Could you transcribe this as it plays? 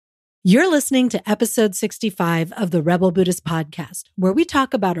You're listening to episode 65 of the Rebel Buddhist Podcast, where we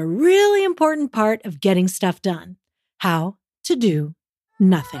talk about a really important part of getting stuff done: how to do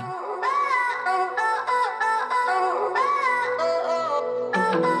nothing.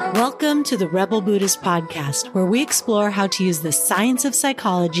 Welcome to the Rebel Buddhist Podcast, where we explore how to use the science of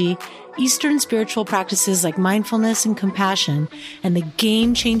psychology, Eastern spiritual practices like mindfulness and compassion, and the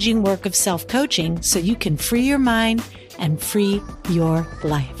game-changing work of self-coaching so you can free your mind and free your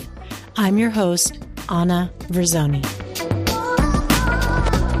life. I'm your host, Anna Verzoni.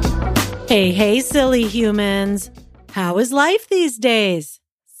 Hey, silly humans. How is life these days?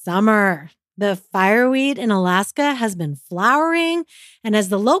 Summer. The fireweed in Alaska has been flowering. And as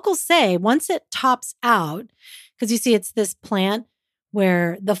the locals say, once it tops out, because you see it's this plant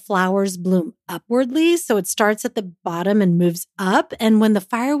where the flowers bloom upwardly. So it starts at the bottom and moves up. And when the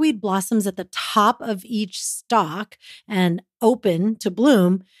fireweed blossoms at the top of each stalk and open to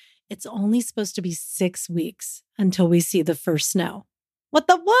bloom, it's only supposed to be 6 weeks until we see the first snow. What?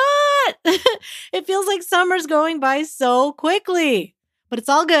 It feels like summer's going by so quickly, but it's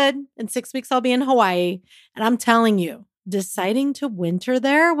all good. In 6 weeks, I'll be in Hawaii. And I'm telling you, deciding to winter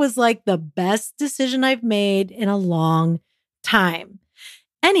there was like the best decision I've made in a long time.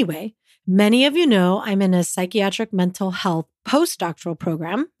 Anyway, many of you know I'm in a psychiatric mental health postdoctoral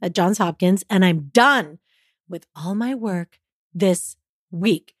program at Johns Hopkins, and I'm done with all my work this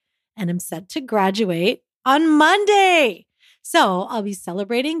week. And I'm set to graduate on Monday. So I'll be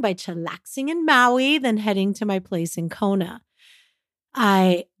celebrating by chillaxing in Maui, then heading to my place in Kona.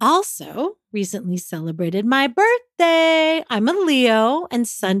 I also recently celebrated my birthday. I'm a Leo, and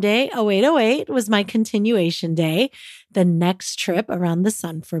Sunday, 0808, was my continuation day, the next trip around the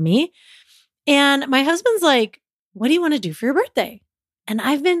sun for me. And my husband's like, what do you want to do for your birthday? And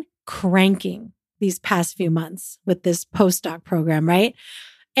I've been cranking these past few months with this postdoc program, right?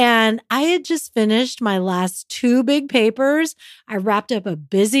 And I had just finished my last 2 big papers. I wrapped up a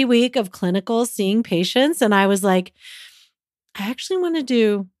busy week of clinical seeing patients. And I was like, I actually want to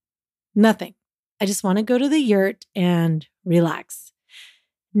do nothing. I just want to go to the yurt and relax.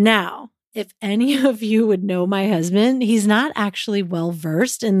 Now, if any of you would know my husband, he's not actually well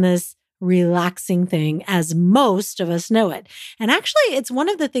versed in this relaxing thing as most of us know it. And actually, it's one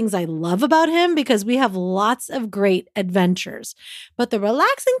of the things I love about him because we have lots of great adventures. But the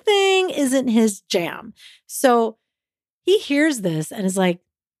relaxing thing isn't his jam. So he hears this and is like,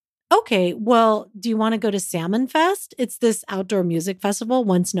 okay, well, do you want to go to Salmon Fest? It's this outdoor music festival,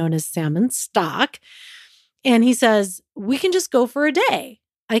 once known as Salmon Stock. And he says, we can just go for a day.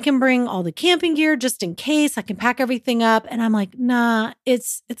 I can bring all the camping gear just in case. I can pack everything up. And I'm like, nah,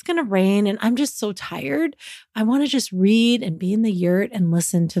 it's going to rain. And I'm just so tired. I want to just read and be in the yurt and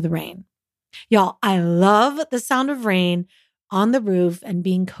listen to the rain. Y'all, I love the sound of rain on the roof and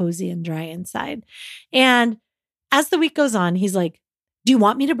being cozy and dry inside. And as the week goes on, he's like, do you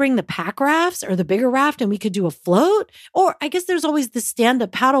want me to bring the pack rafts or the bigger raft and we could do a float? Or I guess there's always the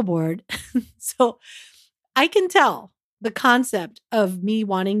stand-up paddleboard. So I can tell the concept of me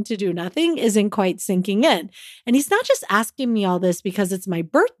wanting to do nothing isn't quite sinking in. And he's not just asking me all this because it's my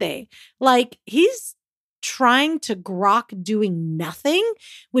birthday. Like, he's trying to grok doing nothing,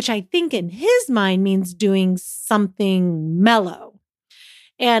 which I think in his mind means doing something mellow.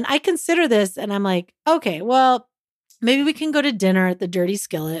 And I consider this and I'm like, okay, well, maybe we can go to dinner at the Dirty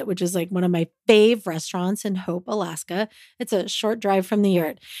Skillet, which is like one of my fave restaurants in Hope, Alaska. It's a short drive from the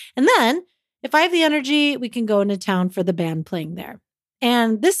yurt. And then if I have the energy, we can go into town for the band playing there.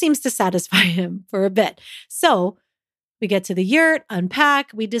 And this seems to satisfy him for a bit. So we get to the yurt,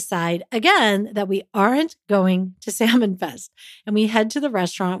 unpack. We decide again that we aren't going to Salmon Fest. And we head to the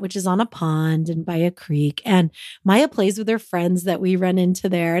restaurant, which is on a pond and by a creek. And Maya plays with her friends that we run into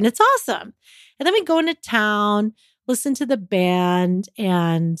there. And it's awesome. And then we go into town, listen to the band,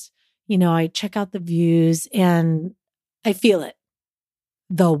 and, I check out the views and I feel it.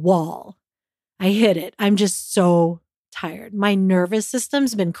 The wall. I hit it. I'm just so tired. My nervous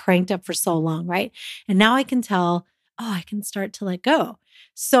system's been cranked up for so long, right? And now I can tell, I can start to let go.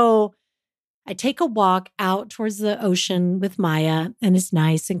 So I take a walk out towards the ocean with Maya, and it's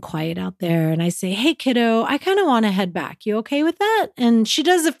nice and quiet out there. And I say, hey, kiddo, I kind of want to head back. You okay with that? And she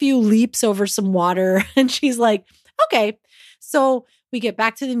does a few leaps over some water, and she's like, okay. So we get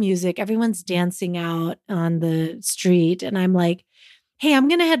back to the music. Everyone's dancing out on the street. And I'm like, hey, I'm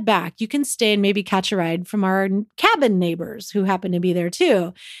going to head back. You can stay and maybe catch a ride from our cabin neighbors who happen to be there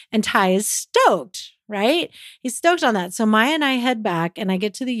too. And Ty is stoked, right? He's stoked on that. So Maya and I head back and I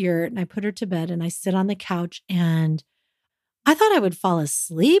get to the yurt and I put her to bed and I sit on the couch and I thought I would fall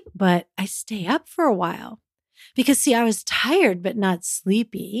asleep, but I stay up for a while because see, I was tired, but not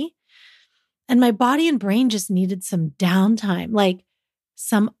sleepy. And my body and brain just needed some downtime, like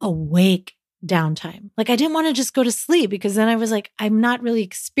some awake downtime. Like I didn't want to just go to sleep because then I was like, I'm not really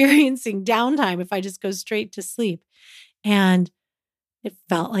experiencing downtime if I just go straight to sleep. And it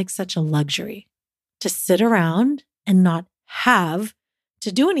felt like such a luxury to sit around and not have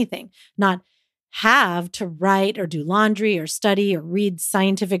to do anything, not have to write or do laundry or study or read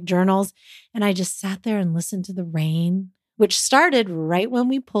scientific journals. And I just sat there and listened to the rain, which started right when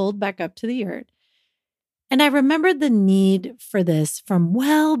we pulled back up to the yurt. And I remembered the need for this from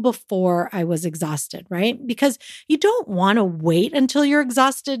well before I was exhausted, right? Because you don't want to wait until you're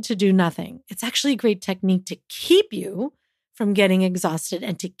exhausted to do nothing. It's actually a great technique to keep you from getting exhausted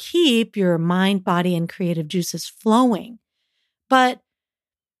and to keep your mind, body, and creative juices flowing. But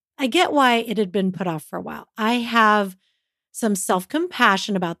I get why it had been put off for a while. I have some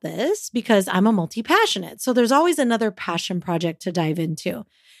self-compassion about this because I'm a multi-passionate. So there's always another passion project to dive into.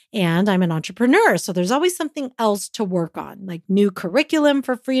 And I'm an entrepreneur. So there's always something else to work on, like new curriculum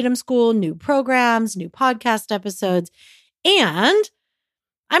for Freedom School, new programs, new podcast episodes. And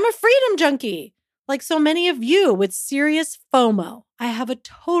I'm a freedom junkie, like so many of you with serious FOMO. I have a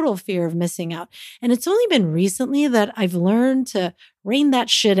total fear of missing out. And it's only been recently that I've learned to rein that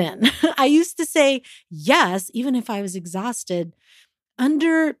shit in. I used to say yes, even if I was exhausted,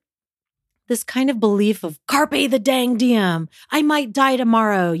 under this kind of belief of carpe the dang diem. I might die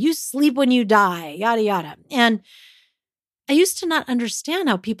tomorrow. You sleep when you die, yada, yada. And I used to not understand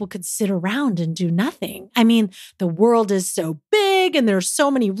how people could sit around and do nothing. I mean, the world is so big and there's so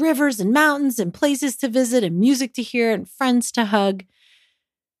many rivers and mountains and places to visit and music to hear and friends to hug.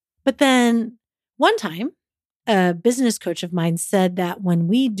 But then one time, a business coach of mine said that when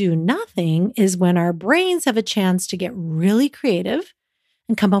we do nothing is when our brains have a chance to get really creative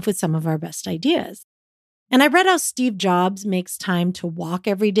and come up with some of our best ideas. And I read how Steve Jobs makes time to walk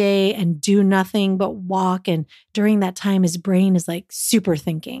every day and do nothing but walk. And during that time, his brain is like super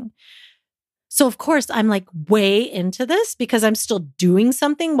thinking. So of course, I'm like way into this because I'm still doing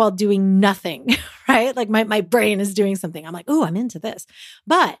something while doing nothing, right? Like my brain is doing something. I'm like, oh, I'm into this.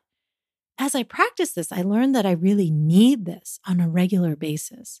 But as I practice this, I learned that I really need this on a regular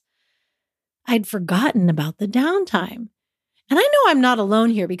basis. I'd forgotten about the downtime. And I know I'm not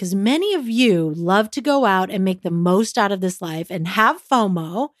alone here because many of you love to go out and make the most out of this life and have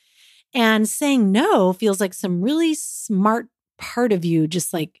FOMO. And saying no feels like some really smart part of you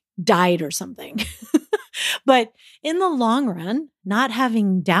just like died or something. But in the long run, not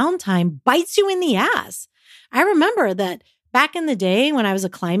having downtime bites you in the ass. I remember that back in the day when I was a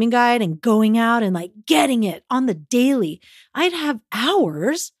climbing guide and going out and like getting it on the daily, I'd have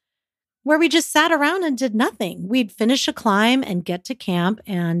hours where we just sat around and did nothing. We'd finish a climb and get to camp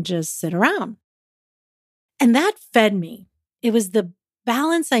and just sit around. And that fed me. It was the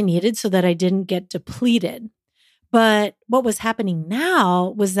balance I needed so that I didn't get depleted. But what was happening now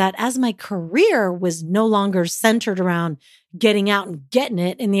was that as my career was no longer centered around getting out and getting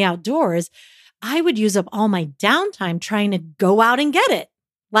it in the outdoors, I would use up all my downtime trying to go out and get it,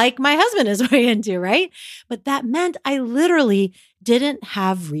 like my husband is way into, right? But that meant I literally didn't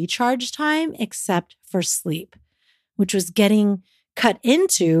have recharge time except for sleep, which was getting cut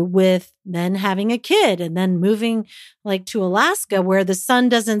into with then having a kid and then moving like to Alaska where the sun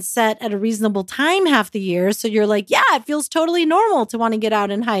doesn't set at a reasonable time half the year. So you're like, yeah, it feels totally normal to want to get out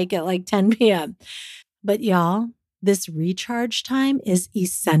and hike at like 10 p.m. But y'all, this recharge time is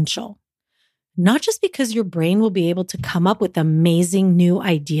essential. Not just because your brain will be able to come up with amazing new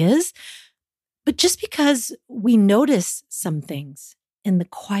ideas, but just because we notice some things in the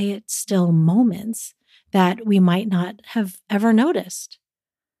quiet, still moments that we might not have ever noticed.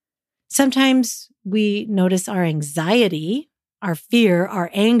 Sometimes we notice our anxiety, our fear, our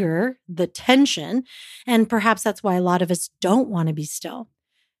anger, the tension, and perhaps that's why a lot of us don't want to be still,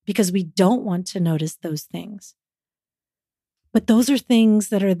 because we don't want to notice those things. But those are things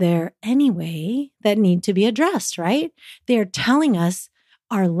that are there anyway that need to be addressed, right? They're telling us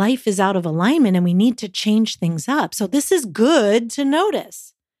our life is out of alignment and we need to change things up. So this is good to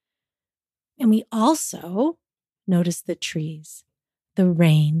notice. And we also notice the trees, the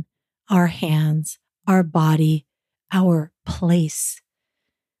rain, our hands, our body, our place.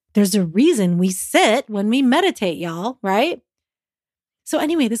 There's a reason we sit when we meditate, y'all, right? So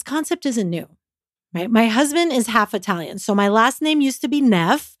anyway, this concept isn't new. Right? My husband is half Italian. So my last name used to be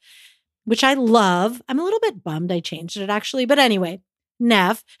Neff, which I love. I'm a little bit bummed I changed it actually. But anyway,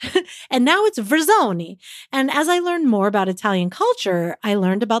 Neff. And now it's Verzoni. And as I learned more about Italian culture, I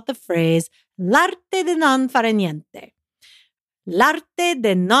learned about the phrase l'arte de non fare niente. L'arte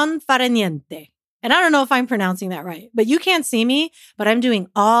de non fare niente. And I don't know if I'm pronouncing that right, but you can't see me, but I'm doing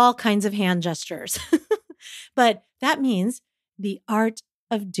all kinds of hand gestures. But that means the art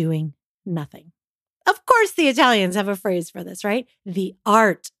of doing nothing. Of course, the Italians have a phrase for this, right? The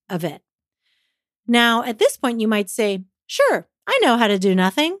art of it. Now, at this point, you might say, sure, I know how to do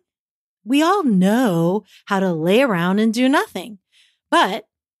nothing. We all know how to lay around and do nothing. But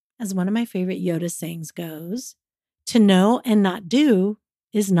as one of my favorite Yoda sayings goes, to know and not do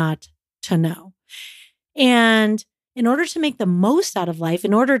is not to know. And in order to make the most out of life,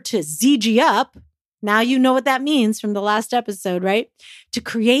 in order to ZG up, now you know what that means from the last episode, right? To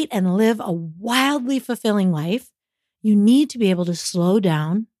create and live a wildly fulfilling life, you need to be able to slow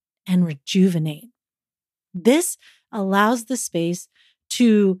down and rejuvenate. This allows the space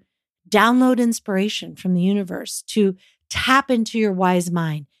to download inspiration from the universe, to tap into your wise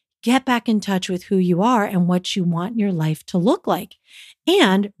mind, get back in touch with who you are and what you want your life to look like,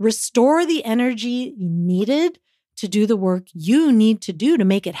 and restore the energy needed to do the work you need to do to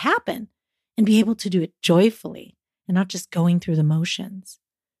make it happen and be able to do it joyfully and not just going through the motions.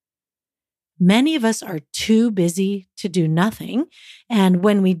 Many of us are too busy to do nothing. And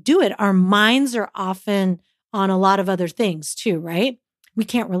when we do it, our minds are often on a lot of other things too, right? We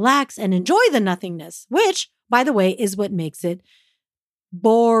can't relax and enjoy the nothingness, which, by the way, is what makes it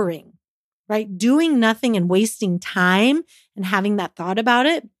boring, right? Doing nothing and wasting time and having that thought about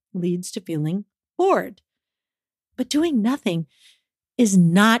it leads to feeling bored. But doing nothing is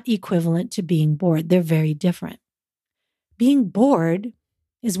not equivalent to being bored. They're very different. Being bored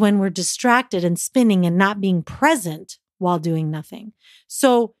is when we're distracted and spinning and not being present while doing nothing.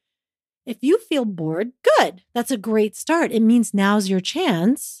 So if you feel bored, good. That's a great start. It means now's your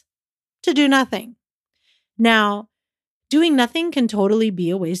chance to do nothing. Now, doing nothing can totally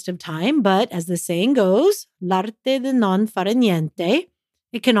be a waste of time, but as the saying goes, l'arte de non fare niente,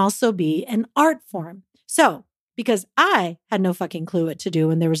 it can also be an art form. So, because I had no fucking clue what to do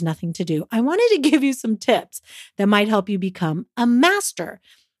when there was nothing to do, I wanted to give you some tips that might help you become a master.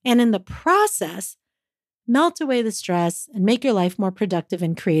 And in the process, melt away the stress and make your life more productive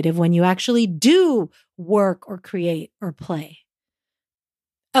and creative when you actually do work or create or play.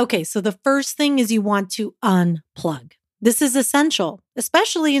 Okay, so the first thing is you want to unplug. This is essential,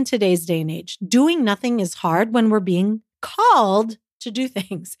 especially in today's day and age. Doing nothing is hard when we're being called to do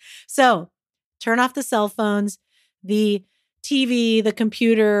things. So turn off the cell phones, the TV, the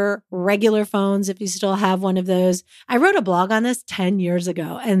computer, regular phones, if you still have one of those. I wrote a blog on this 10 years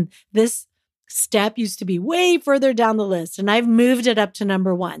ago, and this step used to be way further down the list, and I've moved it up to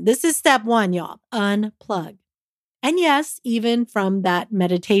number 1. This is step 1, y'all. Unplug. And yes, even from that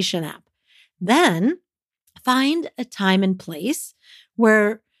meditation app. Then find a time and place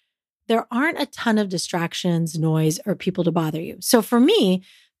where there aren't a ton of distractions, noise, or people to bother you. So for me,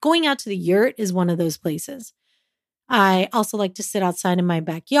 going out to the yurt is one of those places. I also like to sit outside in my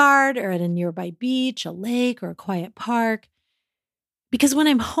backyard or at a nearby beach, a lake, or a quiet park. Because when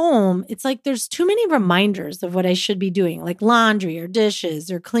I'm home, it's like there's too many reminders of what I should be doing, like laundry or dishes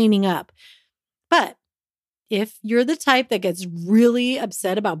or cleaning up. But if you're the type that gets really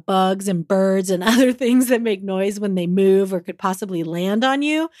upset about bugs and birds and other things that make noise when they move or could possibly land on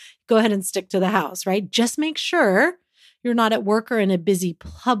you, go ahead and stick to the house, right? Just make sure you're not at work or in a busy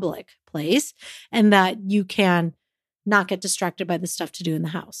public place and that you can not get distracted by the stuff to do in the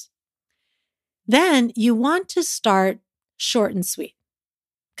house. Then you want to start short and sweet.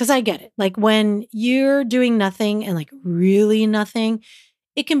 Because I get it. Like when you're doing nothing and like really nothing,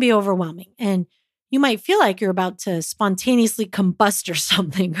 it can be overwhelming. And you might feel like you're about to spontaneously combust or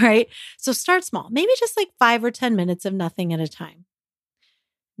something, right? So start small, maybe just like 5 or 10 minutes of nothing at a time.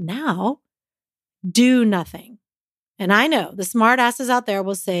 Now, do nothing. And I know the smart asses out there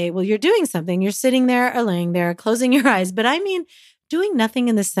will say, well, you're doing something. You're sitting there or laying there, closing your eyes. But I mean, doing nothing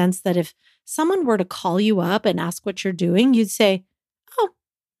in the sense that if someone were to call you up and ask what you're doing, you'd say, oh,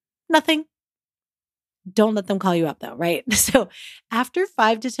 nothing. Don't let them call you up though, right? So after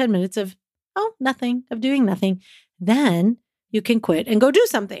 5 to 10 minutes of, nothing, of doing nothing, then you can quit and go do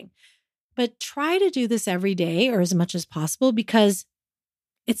something. But try to do this every day or as much as possible because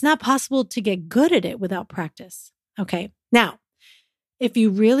it's not possible to get good at it without practice. Okay. Now, if you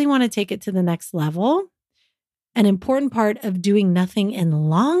really want to take it to the next level, an important part of doing nothing in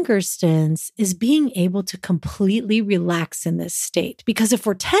longer stints is being able to completely relax in this state. Because if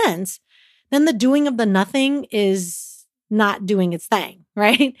we're tense, then the doing of the nothing is not doing its thing,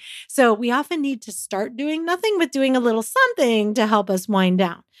 right? So we often need to start doing nothing, but doing a little something to help us wind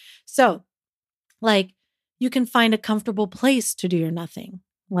down. So like you can find a comfortable place to do your nothing,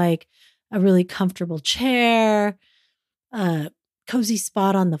 like a really comfortable chair, a cozy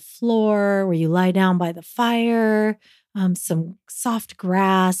spot on the floor where you lie down by the fire, some soft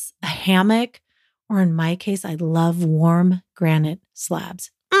grass, a hammock, or in my case, I love warm granite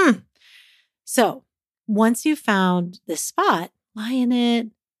slabs. So once you found this spot, lie in it,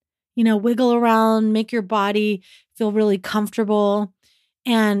 wiggle around, make your body feel really comfortable.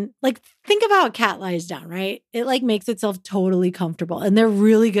 And think of how a cat lies down, right? It makes itself totally comfortable, and they're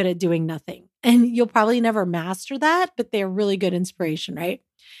really good at doing nothing. And you'll probably never master that, but they're really good inspiration, right?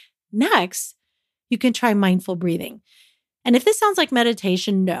 Next, you can try mindful breathing. And if this sounds like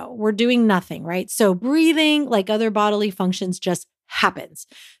meditation, no, we're doing nothing, right? So breathing, like other bodily functions, just happens.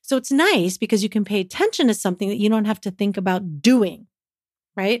 So it's nice because you can pay attention to something that you don't have to think about doing,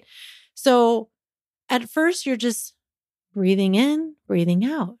 right? So at first, you're just breathing in, breathing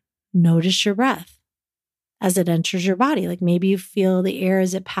out. Notice your breath as it enters your body. Like maybe you feel the air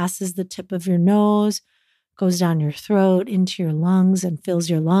as it passes the tip of your nose, goes down your throat, into your lungs, and fills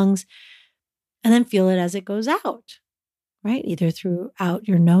your lungs. And then feel it as it goes out, right? Either throughout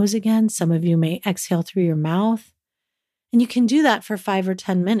your nose again. Some of you may exhale through your mouth. And you can do that for 5 or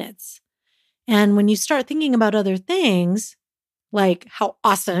 10 minutes. And when you start thinking about other things, like how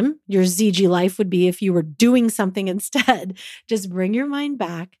awesome your ZG life would be if you were doing something instead, just bring your mind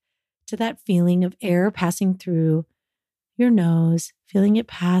back to that feeling of air passing through your nose, feeling it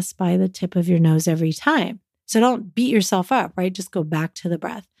pass by the tip of your nose every time. So don't beat yourself up, right? Just go back to the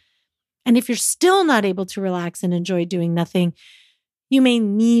breath. And if you're still not able to relax and enjoy doing nothing, you may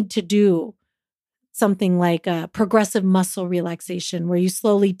need to do something like a progressive muscle relaxation, where you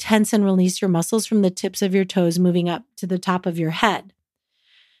slowly tense and release your muscles from the tips of your toes, moving up to the top of your head.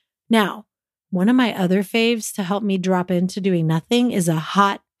 Now, one of my other faves to help me drop into doing nothing is a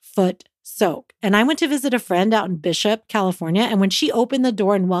hot foot soak. And I went to visit a friend out in Bishop, California. And when she opened the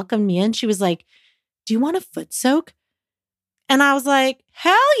door and welcomed me in, she was like, "Do you want a foot soak?" And I was like,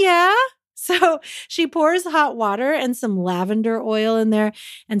 "Hell yeah." So she pours hot water and some lavender oil in there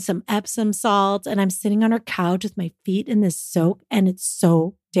and some Epsom salt. And I'm sitting on her couch with my feet in this soak, and it's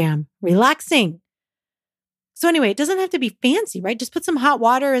so damn relaxing. So anyway, it doesn't have to be fancy, right? Just put some hot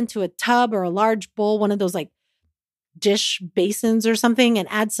water into a tub or a large bowl, one of those dish basins or something, and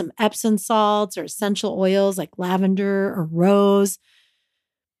add some Epsom salts or essential oils like lavender or rose.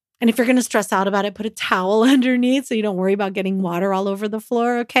 And if you're going to stress out about it, put a towel underneath so you don't worry about getting water all over the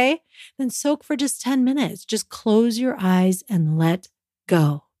floor, okay? Then soak for just 10 minutes. Just close your eyes and let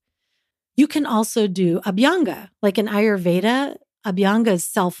go. You can also do Abhyanga. Like in Ayurveda, Abhyanga is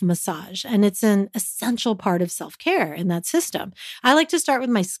self-massage, and it's an essential part of self-care in that system. I like to start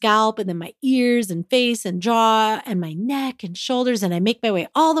with my scalp and then my ears and face and jaw and my neck and shoulders, and I make my way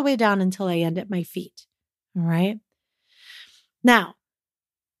all the way down until I end at my feet, all right? Now,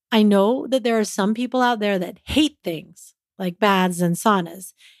 I know that there are some people out there that hate things like baths and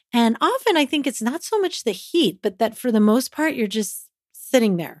saunas. And often I think it's not so much the heat, but that for the most part, you're just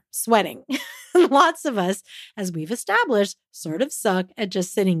sitting there sweating. Lots of us, as we've established, sort of suck at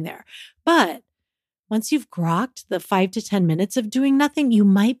just sitting there. But once you've grokked the 5 to 10 minutes of doing nothing, you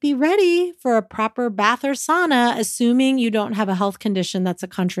might be ready for a proper bath or sauna, assuming you don't have a health condition that's a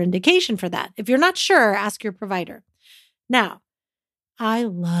contraindication for that. If you're not sure, ask your provider. Now, I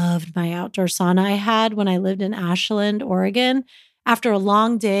loved my outdoor sauna I had when I lived in Ashland, Oregon. After a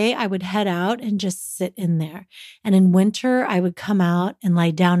long day, I would head out and just sit in there. And in winter, I would come out and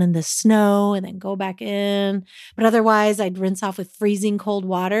lie down in the snow and then go back in. But otherwise, I'd rinse off with freezing cold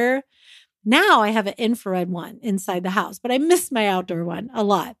water. Now I have an infrared one inside the house, but I miss my outdoor one a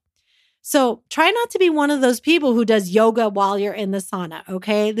lot. So try not to be one of those people who does yoga while you're in the sauna,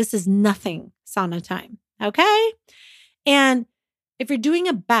 okay? This is nothing sauna time, okay? And if you're doing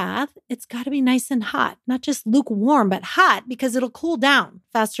a bath, it's got to be nice and hot, not just lukewarm, but hot, because it'll cool down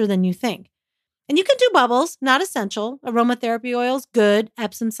faster than you think. And you can do bubbles, not essential. Aromatherapy oils, good.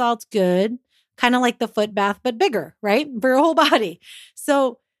 Epsom salts, good. Kind of like the foot bath, but bigger, right? For your whole body.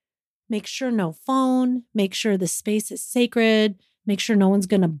 So make sure no phone. Make sure the space is sacred. Make sure no one's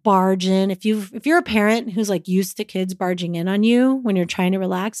going to barge in. If you're a parent who's used to kids barging in on you when you're trying to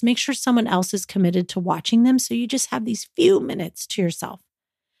relax, make sure someone else is committed to watching them so you just have these few minutes to yourself.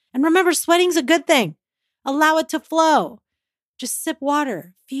 And remember, sweating's a good thing. Allow it to flow. Just sip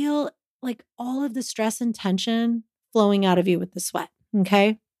water. Feel like all of the stress and tension flowing out of you with the sweat,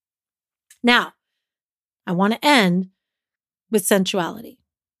 okay? Now, I want to end with sensuality.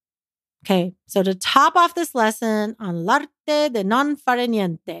 Okay, so to top off this lesson on l'arte de non fare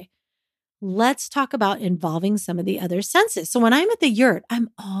niente, let's talk about involving some of the other senses. So when I'm at the yurt,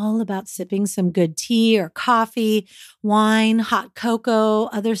 I'm all about sipping some good tea or coffee, wine, hot cocoa,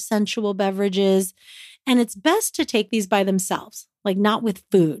 other sensual beverages. And it's best to take these by themselves, like not with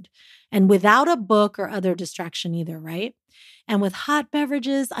food and without a book or other distraction either, right? And with hot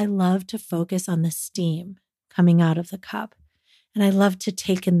beverages, I love to focus on the steam coming out of the cup. And I love to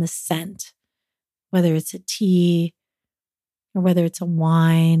take in the scent, whether it's a tea or whether it's a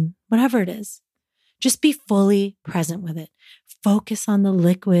wine, whatever it is. Just be fully present with it. Focus on the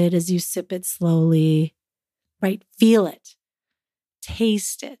liquid as you sip it slowly, right? Feel it.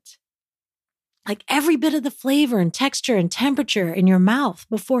 Taste it. Like every bit of the flavor and texture and temperature in your mouth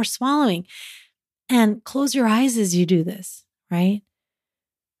before swallowing. And close your eyes as you do this, right?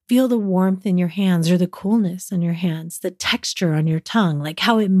 Feel the warmth in your hands or the coolness in your hands, the texture on your tongue, like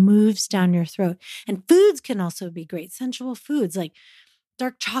how it moves down your throat. And foods can also be great. Sensual foods like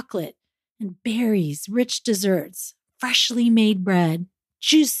dark chocolate and berries, rich desserts, freshly made bread,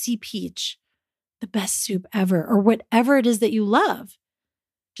 juicy peach, the best soup ever, or whatever it is that you love.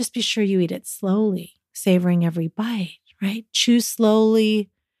 Just be sure you eat it slowly, savoring every bite, right? Chew slowly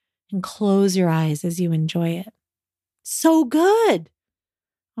and close your eyes as you enjoy it. So good.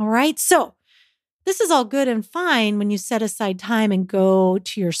 All right. So this is all good and fine when you set aside time and go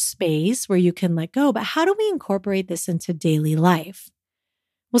to your space where you can let go. But how do we incorporate this into daily life?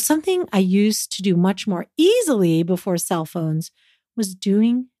 Well, something I used to do much more easily before cell phones was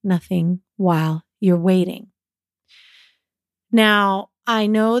doing nothing while you're waiting. Now, I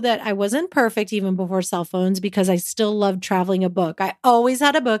know that I wasn't perfect even before cell phones because I still loved traveling a book. I always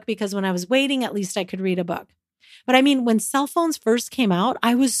had a book because when I was waiting, at least I could read a book. But I mean, when cell phones first came out,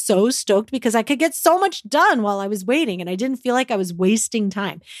 I was so stoked because I could get so much done while I was waiting and I didn't feel like I was wasting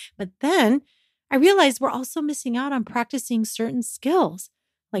time. But then I realized we're also missing out on practicing certain skills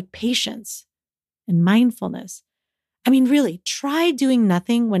like patience and mindfulness. I mean, really, try doing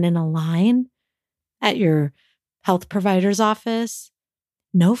nothing when in a line at your health provider's office.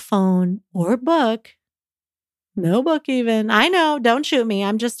 No phone or book. No book even. I know, don't shoot me.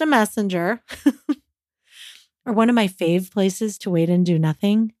 I'm just a messenger. Or one of my fave places to wait and do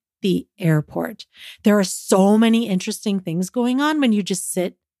nothing, the airport. There are so many interesting things going on when you just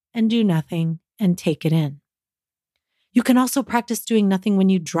sit and do nothing and take it in. You can also practice doing nothing when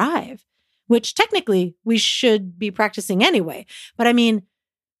you drive, which technically we should be practicing anyway. But I mean,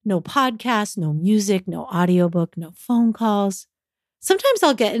 no podcast, no music, no audiobook, no phone calls. Sometimes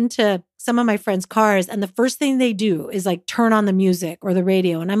I'll get into some of my friends' cars and the first thing they do is like turn on the music or the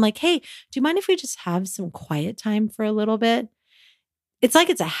radio. And I'm like, hey, do you mind if we just have some quiet time for a little bit? It's like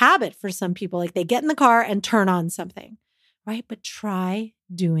it's a habit for some people. Like they get in the car and turn on something, right? But try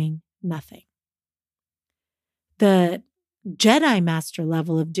doing nothing. The Jedi Master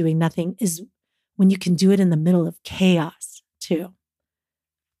level of doing nothing is when you can do it in the middle of chaos too.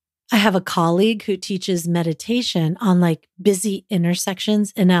 I have a colleague who teaches meditation on like busy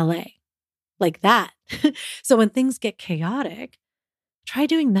intersections in LA, like that. So when things get chaotic, try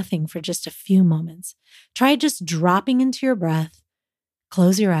doing nothing for just a few moments. Try just dropping into your breath,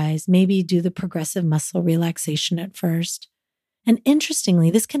 close your eyes, maybe do the progressive muscle relaxation at first. And interestingly,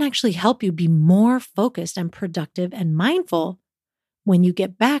 this can actually help you be more focused and productive and mindful when you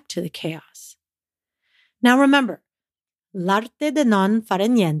get back to the chaos. Now remember, l'arte de non fare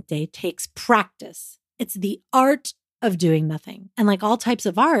niente takes practice. It's the art of doing nothing. And like all types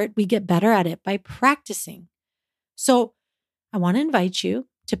of art, we get better at it by practicing. So I want to invite you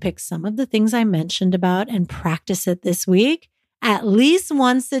to pick some of the things I mentioned about and practice it this week, at least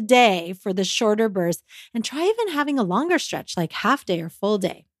once a day for the shorter bursts, and try even having a longer stretch like half day or full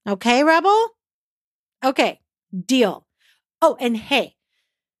day. Okay, Rebel? Okay, deal. Oh, and hey,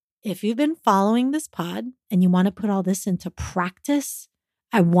 if you've been following this pod and you want to put all this into practice,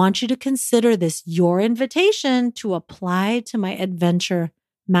 I want you to consider this your invitation to apply to my adventure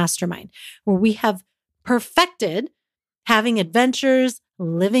mastermind, where we have perfected having adventures,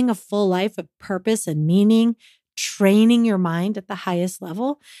 living a full life of purpose and meaning, training your mind at the highest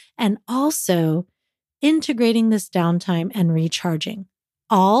level, and also integrating this downtime and recharging,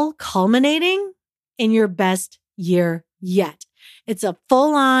 all culminating in your best year yet. It's a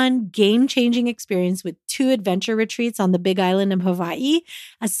full-on, game-changing experience with 2 adventure retreats on the Big Island of Hawaii,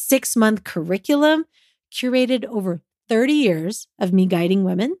 a 6-month curriculum curated over 30 years of me guiding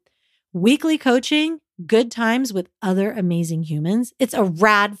women, weekly coaching, good times with other amazing humans. It's a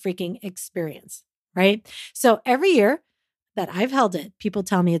rad freaking experience, right? So every year that I've held it, people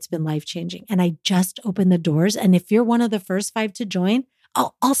tell me it's been life-changing. And I just opened the doors. And if you're one of the first 5 to join,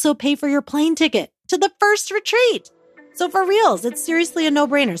 I'll also pay for your plane ticket to the first retreat. So for reals, it's seriously a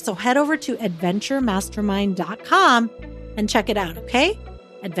no-brainer. So head over to adventuremastermind.com and check it out, okay?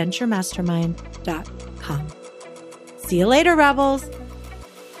 adventuremastermind.com. See you later, Rebels.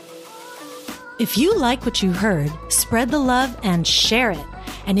 If you like what you heard, spread the love and share it.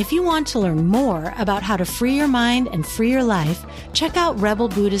 And if you want to learn more about how to free your mind and free your life, check out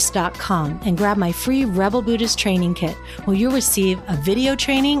rebelbuddhist.com and grab my free Rebel Buddhist training kit, where you'll receive a video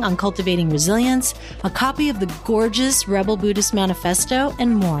training on cultivating resilience, a copy of the gorgeous Rebel Buddhist Manifesto,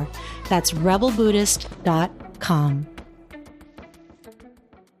 and more. That's rebelbuddhist.com.